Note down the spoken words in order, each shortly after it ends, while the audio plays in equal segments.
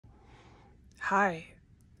Hi,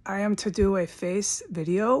 I am to do a face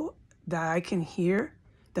video that I can hear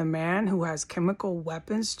the man who has chemical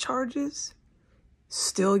weapons charges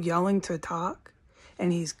still yelling to talk,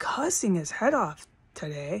 and he's cussing his head off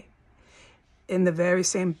today in the very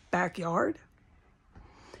same backyard.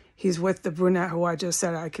 He's with the brunette who I just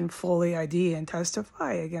said I can fully ID and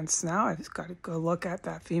testify against now. I've got to go look at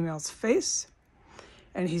that female's face.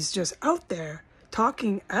 And he's just out there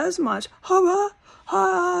talking as much,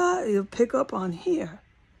 you'll pick up on here,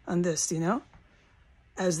 on this,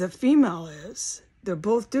 as the female is. They're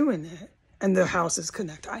both doing it, and their houses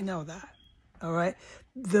connect. I know that, all right?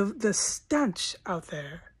 The stench out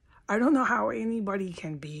there, I don't know how anybody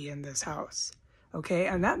can be in this house, okay?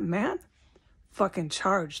 And that man fucking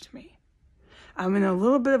charged me. I'm in a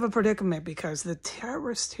little bit of a predicament because the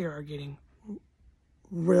terrorists here are getting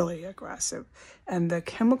really aggressive, and the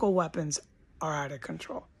chemical weapons are out of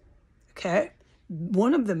control, okay?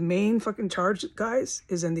 One of the main fucking charged guys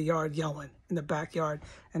is in the yard yelling, in the backyard,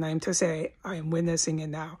 and I am to say I am witnessing it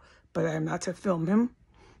now, but I am not to film him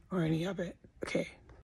or any of it, okay?